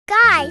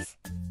Guys,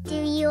 do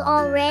you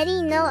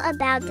already know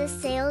about the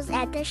sales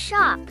at the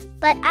shop?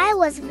 But I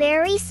was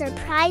very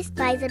surprised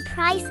by the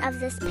price of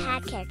this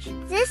package.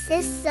 This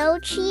is so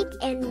cheap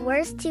and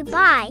worth to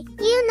buy.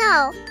 You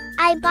know,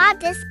 I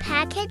bought this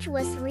package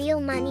with real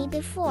money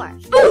before.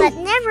 But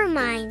never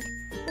mind.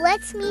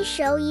 Let me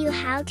show you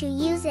how to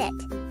use it.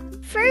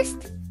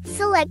 First,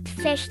 select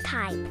fish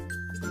type.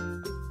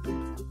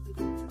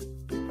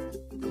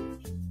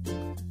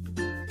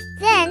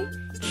 Then,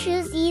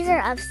 choose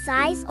either of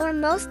size or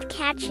most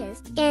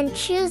catches and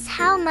choose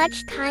how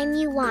much time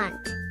you want.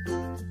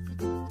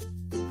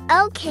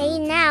 Okay,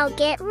 now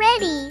get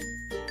ready.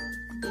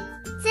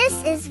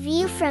 This is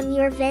view from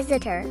your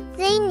visitor.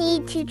 They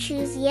need to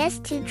choose yes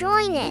to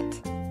join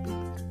it.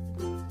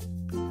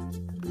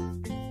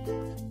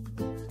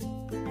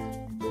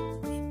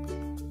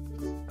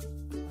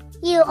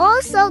 You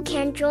also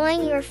can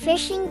join your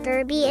fishing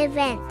derby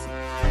event.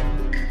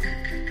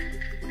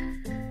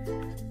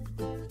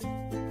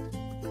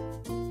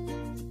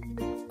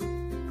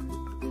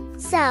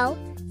 So,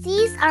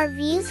 these are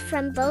views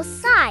from both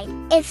sides.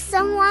 If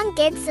someone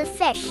gets a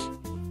fish,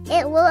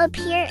 it will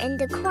appear in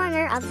the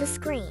corner of the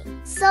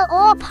screen, so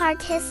all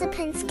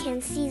participants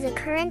can see the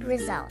current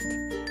result.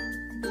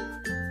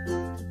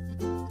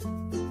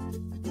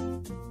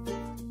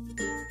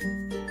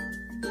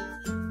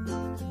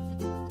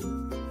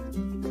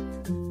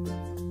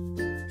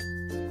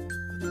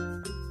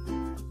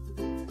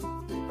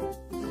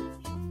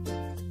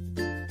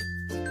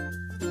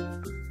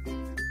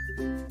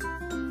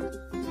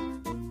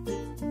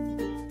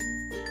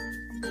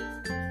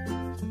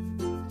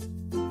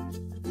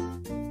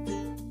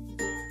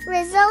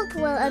 Result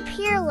will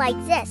appear like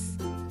this.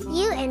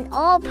 You and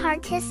all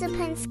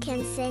participants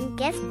can send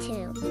gift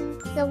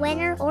to the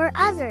winner or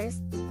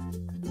others.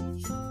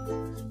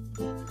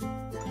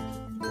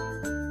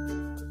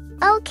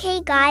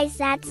 Okay guys,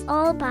 that's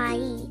all.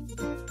 Bye.